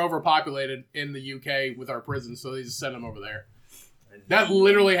 oh, we're overpopulated in the UK with our prisons, so they just send them over there. That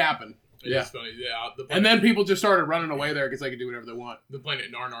literally happened. It's funny. Yeah. And then people just started running away there because they could do whatever they want. The Planet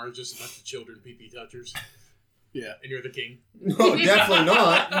NarNar is just a bunch of children pee-pee touchers. Yeah. And you're the king. No, definitely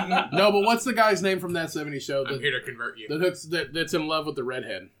not. No, but what's the guy's name from that '70s show? I'm here to convert you. That's in love with the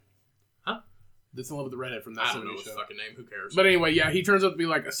redhead. Huh? That's in love with the redhead from that I don't know '70s his show. fucking name. Who cares? But anyway, yeah, he turns out to be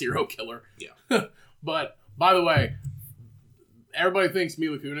like a serial killer. Yeah. But, by the way, everybody thinks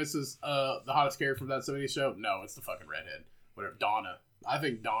Mila Kunis is the hottest character from that '70s show. No, it's the fucking redhead. Whatever. Donna. I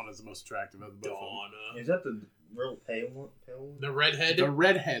think Donna's the most attractive of the both. Donna. Is that the real pale one? The redhead? The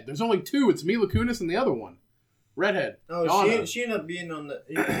redhead. There's only 2. It's Mila Kunis and the other one. Redhead. Oh, Donna. she ended up being on the...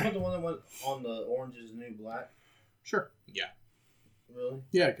 Is that the one that went on the Orange is the New Black? Sure. Yeah. Really?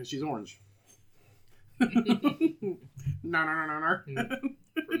 Yeah, because she's orange. No. From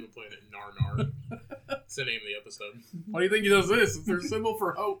the planet NarNar. That's the name of the episode. Why do you think he does this? It's their symbol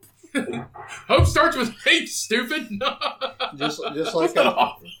for hope. Hope starts with H, stupid. just like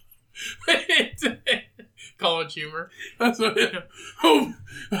a... College humor. That's what hope.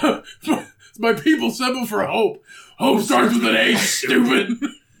 It's my people's symbol for hope. Hope starts with an H, stupid.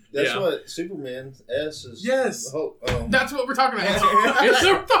 That's what Superman's S is. Yes. Hope. That's what we're talking about.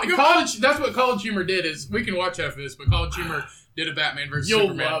 College. That's what College Humor did. Is we can watch after this, but College Humor did a Batman versus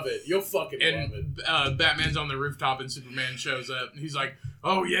Superman. You'll love it. You'll fucking love it. Batman's on the rooftop and Superman shows up. He's like,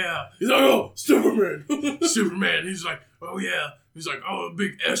 "Oh yeah." He's like, "Oh, Superman." Superman. He's like, "Oh yeah." He's like, "Oh, a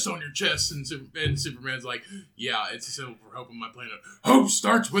big S on your chest," and Superman's like, "Yeah, it's a symbol for hope on my planet. Hope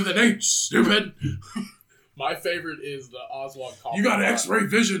starts with an H, stupid." My favorite is the Oswald Cobblepot. You got X-ray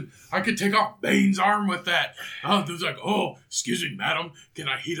vision. I could take off Bane's arm with that. Oh, there's like, "Oh, excuse me, madam. Can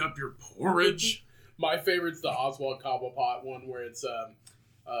I heat up your porridge?" My favorite's the Oswald Cobblepot one where it's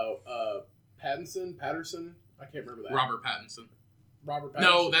Patterson. I can't remember that. Robert Pattinson.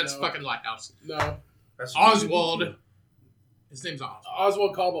 No, that's fucking Lighthouse. No. That's Oswald. His name's Oswald.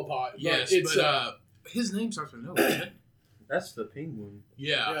 Oswald Cobblepot. Yes, but his name starts with no. That's the penguin.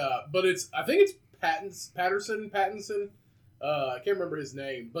 Yeah. Yeah, but I think it's Pattinson. I can't remember his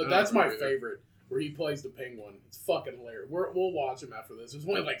name, but that's my favorite, where he plays the penguin. It's fucking hilarious. We'll watch him after this. There's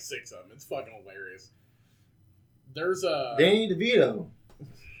only like 6 of them. It's fucking hilarious. There's Danny DeVito.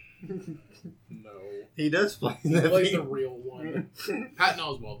 No. He does play He plays the real one. Patton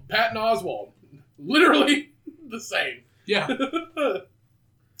Oswalt. Patton Oswalt. Literally the same. Yeah.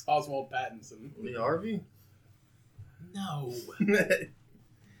 Oswald Pattinson. Lee Harvey? No.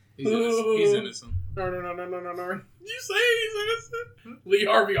 He's innocent. No. Did you say he's innocent? Lee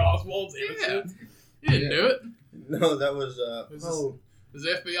Harvey Oswald's innocent. He didn't do it. No, that was It was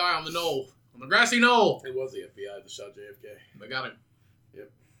the FBI on the knoll. On the grassy knoll. It was the FBI that shot JFK. They got him.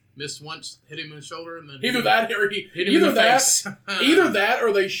 Yep. Missed once, hit him in the shoulder, and then Either that or either that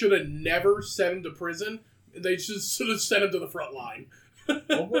or they should have never sent him to prison. They just should have sent him to the front line.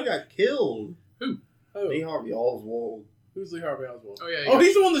 Oh boy, got killed. Who? Lee Harvey Oswald. Who's Lee Harvey Oswald? Oh yeah. Oh,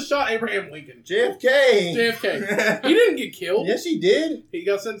 he's the one that shot Abraham Lincoln. JFK. He didn't get killed. Yes, he did. He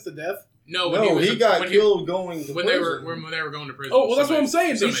got sentenced to death. No, he got killed going to when prison. they were going to prison. Oh well, that's what I'm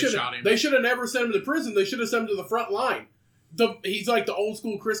saying. Shot him. They should have never sent him to prison. They should have sent him to the front line. He's like the old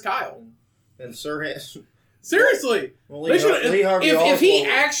school Chris Kyle. And Sirhan. Seriously, Well, they should. If he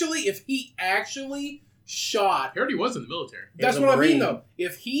actually shot. He already was in the military. That's what I mean, though.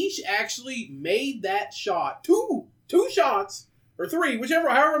 If he actually made that shot, two shots or 3,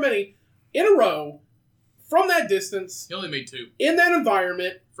 however many in a row from that distance, He only made 2. in that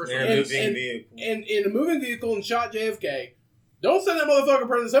environment, First in one. a moving vehicle. and in a moving vehicle and shot JFK, don't send that motherfucker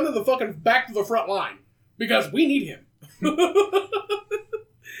prison. Send him to the fucking back to the front line because we need him.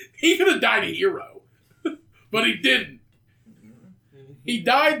 He could have died a hero. But he didn't. He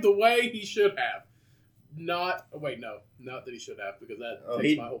died the way he should have. Not that he should have, because that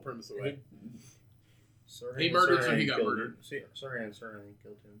takes my whole premise away. He murdered, so he got murdered. Sirhan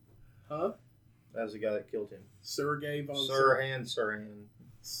killed him. Huh? That was the guy that killed him. Sergei von Sirhan.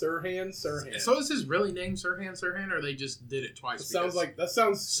 Sirhan. So is his really name Sirhan, or they just did it twice? That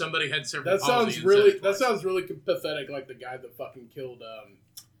sounds somebody had cerebral that palsy. Sounds really pathetic, like the guy that fucking killed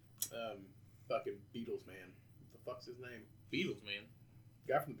fucking Beatles man. What the fuck's his name? Beatles man.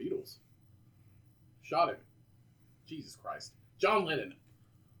 Guy from the Beatles. Shot him. Jesus Christ. John Lennon.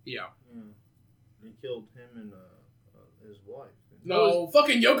 Yeah. He killed him and his wife. No,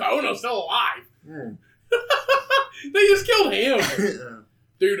 fucking Yoko Ono's still alive. They just killed him.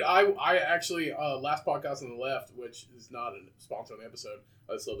 Dude, I actually, last podcast on the left, which is not a sponsor on the episode,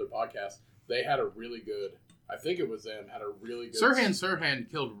 it's still their podcast, they had a really good, I think it was them, had a really good... Sirhan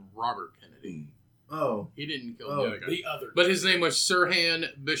killed Robert Kennedy. Oh. He didn't kill the other guy. The other But his name was Sirhan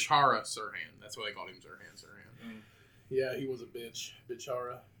Bishara Sirhan. That's why they called him Sirhan. Yeah, he was a bitch.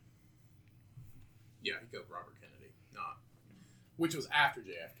 Bishara. Yeah, he killed Robert Kennedy. Not. Which was after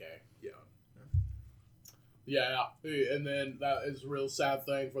JFK. Yeah, and then that is a real sad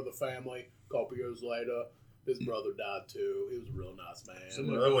thing for the family. A couple years later, his brother died too. He was a real nice man.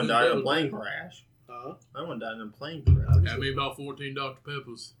 Another one died in a plane crash. Huh? That one died in a plane crash. Had me about 14 Dr.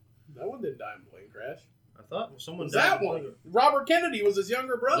 Peppers. That one didn't die in a plane crash. I thought someone was died. That one. Robert Kennedy was his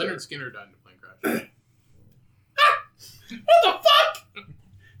younger brother. Leonard Skinner died in a plane crash. What the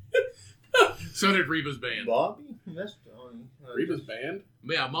fuck? So did Reba's band. Bobby? That's Reba's band?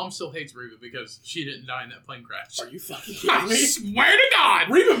 Yeah, Mom still hates Reba because she didn't die in that plane crash. Are you fucking kidding I me? swear to God!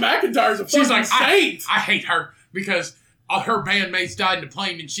 Reba McEntire's a fucking saint! I hate her because all her bandmates died in the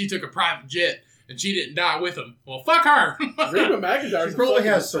plane and she took a private jet and she didn't die with them. Well, fuck her! Reba McEntire's She probably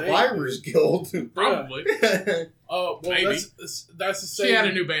has survivors guild. Probably. Oh, well, maybe. That's the same. She had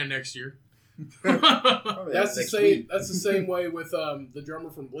a new band next year. That's the same. That's the same way with the drummer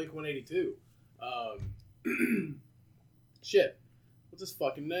from Blink-182. Shit, what's his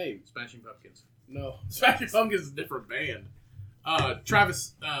fucking name? Smashing Pumpkins. No, Smashing Pumpkins is a different band.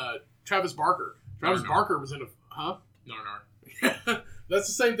 Travis Barker. Travis Barker was in a NarNar. That's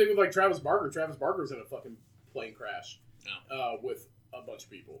the same thing with like Travis Barker. Travis Barker was in a fucking plane crash. With a bunch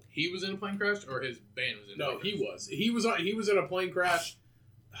of people. He was in a plane crash, or his band was in? No, he was. He was in a plane crash.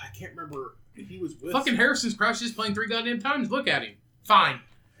 I can't remember. He was with fucking Harrison's crashed his plane 3 goddamn times. Look at him. Fine.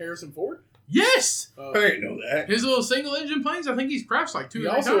 Harrison Ford? Yes! I didn't know that. His little single engine planes, I think he's crashed like 2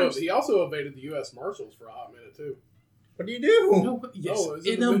 or 3 times. He also evaded the U.S. Marshals for a hot minute, too. What do you do? No, yes,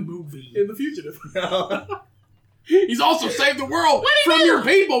 in a movie. In The Fugitive. He's also saved the world from your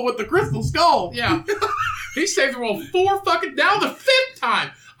people with the crystal skull. Yeah. He saved the world 4 fucking... Now the 5th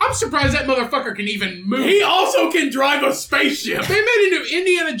time. I'm surprised that motherfucker can even move. He also can drive a spaceship. They made a new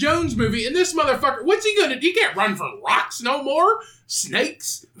Indiana Jones movie, and this motherfucker... What's he gonna do? He can't run from rocks no more?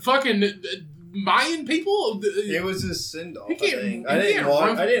 Snakes? Fucking Mayan people? It was his send-off, I think. I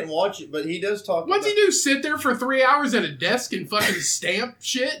didn't watch it, but he does talk What's he do? Sit there for 3 hours at a desk and fucking stamp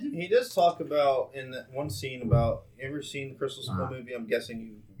shit? He does talk about, in that one scene about... You ever seen the Crystal Skull movie? I'm guessing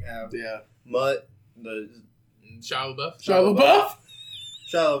you have. Yeah. Mutt, the... Shia LaBeouf? Shia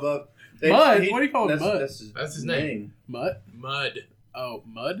LaBeouf? What do you call him? Mud? That's his name. Mud? Oh,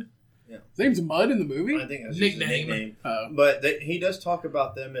 Mud? Yeah. His name's Mud in the movie? I think that's nickname. His nickname. But he does talk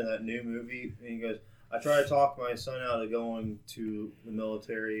about them in that new movie. And he goes, I try to talk my son out of going to the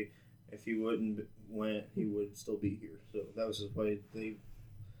military. If he went, he would still be here. So that was his way.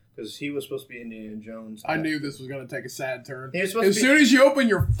 Because he was supposed to be Indiana Jones. I knew this was going to take a sad turn. As soon as you open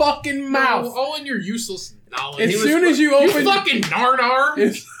your fucking mouth. All in your useless knowledge. As soon as you open... You fucking NarNar.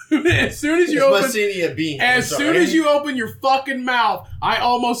 As soon as you you open your fucking mouth, I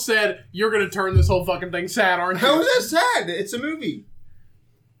almost said, you're going to turn this whole fucking thing sad, aren't you? How is that sad? It's a movie.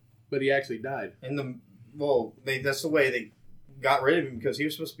 But he actually died. That's the way they got rid of him, because he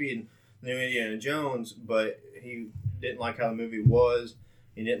was supposed to be in New Indiana Jones, but he didn't like how the movie was.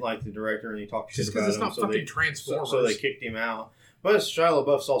 He didn't like the director, and he talked shit about him. It's not fucking Transformers. So they kicked him out. But Shia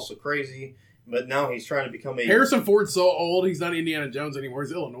LaBeouf's also crazy. But now he's trying to become a... Harrison Ford's so old, he's not Indiana Jones anymore.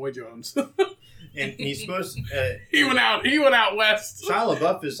 He's Illinois Jones. And he's supposed to... He went out west. Shia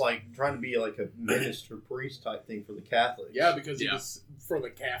LaBeouf is like trying to be like a minister priest type thing for the Catholics. Yeah, because he was for the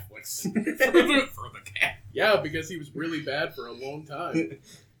Catholics. for the Catholics. Yeah, because he was really bad for a long time.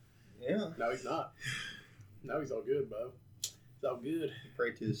 Yeah. Now he's not. Now he's all good, Bo. It's all good.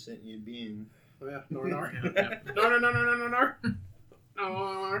 Pray to the sentient being. Yeah, NarNar. NarNar.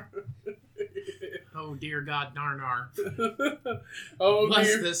 Oh, dear God, NarNar. Oh, bless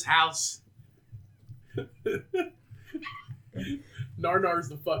dear. this house. NarNar's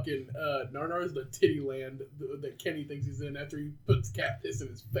the fucking NarNar's the titty land that Kenny thinks he's in after he puts cat piss in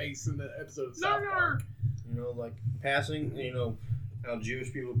his face in the episode of South Park. You know, like passing. You know how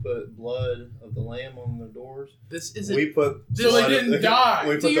Jewish people put blood of the lamb on their doors. This isn't. We put. So they didn't die.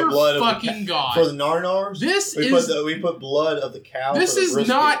 We put Dear the blood fucking of the God. for the NarNars. We put blood of the cow. This for the is brisket.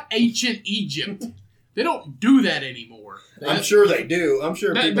 not ancient Egypt. They don't do that anymore. I'm sure they do. I'm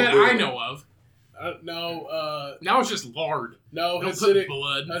sure people that do. I know of. No, Now it's just lard. no, Don't put Hasidic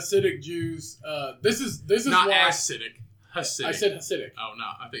blood. Hasidic Jews. This is Not why acidic. Hasidic. I said Hasidic. Oh no,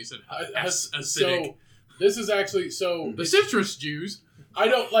 I think you said acidic. So this is actually The citrus Jews. I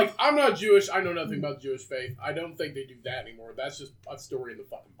don't like. I'm not Jewish. I know nothing about the Jewish faith. I don't think they do that anymore. That's just a story in the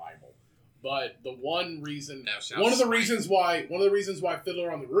fucking Bible. But the one of the reasons why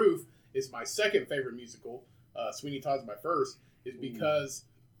Fiddler on the Roof is my second favorite musical. Sweeney Todd's my first. Is because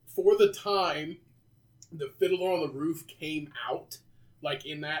for the time the Fiddler on the Roof came out, like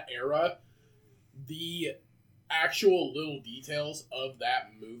in that era, the actual little details of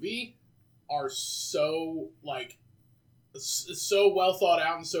that movie are so like so well thought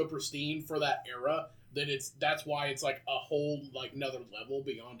out and so pristine for that era that that's why it's like a whole like another level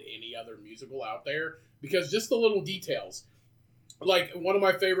beyond any other musical out there, because just the little details. Like one of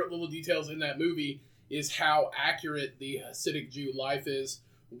my favorite little details in that movie is how accurate the Hasidic Jew life is.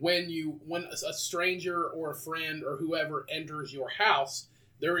 When a stranger or a friend or whoever enters your house,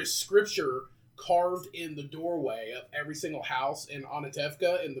 there is scripture carved in the doorway of every single house in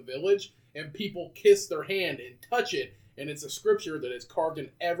Anatevka in the village, and people kiss their hand and touch it, and it's a scripture that is carved in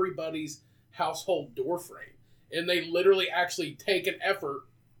everybody's household door frame. And they literally actually take an effort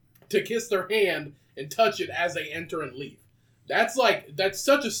to kiss their hand and touch it as they enter and leave. That's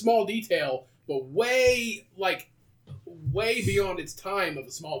such a small detail, but way beyond its time of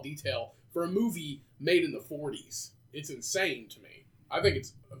a small detail for a movie made in the 40s. It's insane to me. I think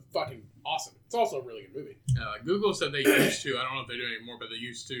it's fucking awesome. It's also a really good movie. Google said they used to. I don't know if they do anymore, but they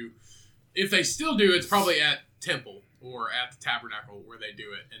used to. If they still do, it's probably at Temple or at the Tabernacle where they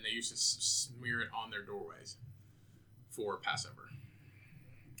do it, and they used to smear it on their doorways for Passover.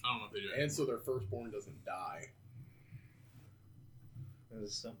 I don't know if they do it. And so their firstborn doesn't die.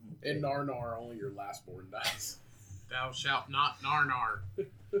 Something. In NarNar, only your lastborn dies. Thou shalt not NarNar.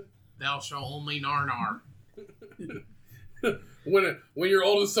 Thou shalt only NarNar. When your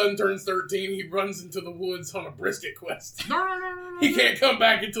oldest son turns 13, he runs into the woods on a brisket quest. He can't come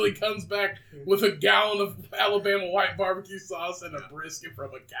back until he comes back with a gallon of Alabama white barbecue sauce and a brisket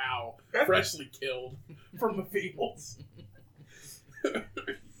from a cow, freshly killed from the fields.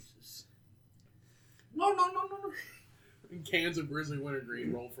 No. And cans of grizzly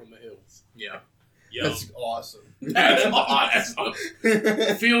wintergreen roll from the hills. Yeah. That's awesome. That's awesome.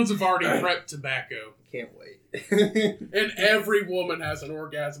 Fields have already prepped tobacco. Can't wait. And every woman has an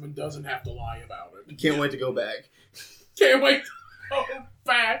orgasm and doesn't have to lie about it. Can't wait to go back. Can't wait to go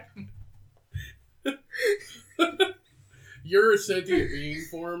back. Your sentient being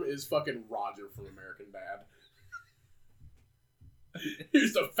form is fucking Roger from American Dad.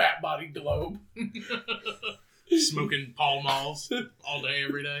 Here's the fat-bodied globe. Smoking Pall Malls all day,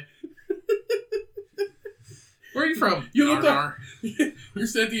 every day. Where are you from? You look like your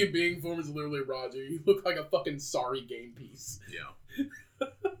sentient being form is literally Roger. You look like a fucking sorry game piece. Yeah.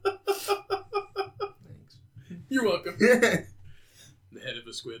 Thanks. You're welcome. The head of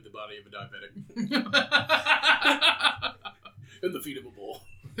a squid, the body of a diabetic. And the feet of a bull.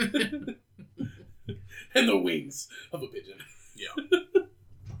 And the wings of a pigeon. Yeah.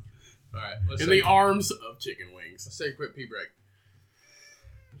 Alright, and the arms of chicken wings. Let's take a quick pee break.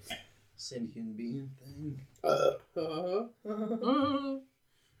 Sentient being thing.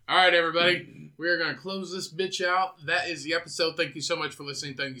 Alright, everybody. We are going to close this bitch out. That is the episode. Thank you so much for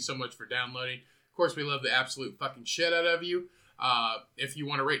listening. Thank you so much for downloading. Of course, we love the absolute fucking shit out of you. If you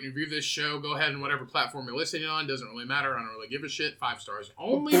want to rate and review this show, go ahead and whatever platform you're listening on. Doesn't really matter. I don't really give a shit. 5 stars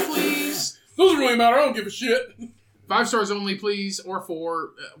only, please. Doesn't really matter. I don't give a shit. 5 stars only, please, or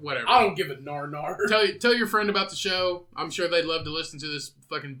 4, whatever. I don't give a NarNar. Tell your friend about the show. I'm sure they'd love to listen to this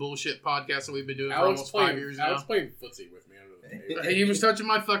fucking bullshit podcast that we've been doing for almost 5 years now. Alex playing footsie with me under the table. He was touching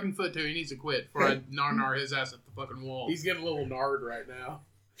my fucking foot too. He needs to quit before I NarNar his ass at the fucking wall. He's getting a little nard right now.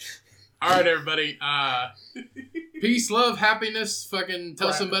 All right, everybody. Peace, love, happiness. Fucking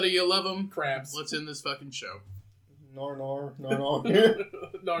tell somebody you love them. Crabs. Let's end this fucking show. NarNar.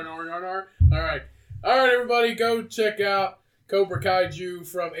 NarNar. All right, everybody, go check out Cobra Kaiju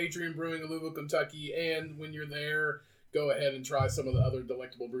from Atrium Brewing in Louisville, Kentucky. And when you're there, go ahead and try some of the other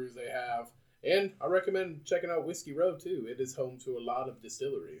delectable brews they have. And I recommend checking out Whiskey Row, too. It is home to a lot of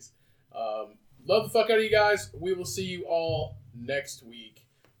distilleries. love the fuck out of you guys. We will see you all next week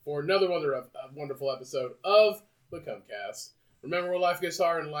for another wonderful episode of the Cumcast. Remember, when life gets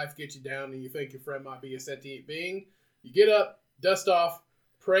hard and life gets you down and you think your friend might be a sentient being, you get up, dust off,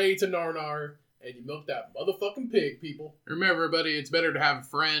 pray to NarNar, and you milk that motherfucking pig, people. Remember, everybody, it's better to have a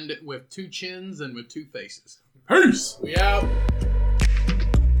friend with 2 chins than with 2 faces. Peace! We out.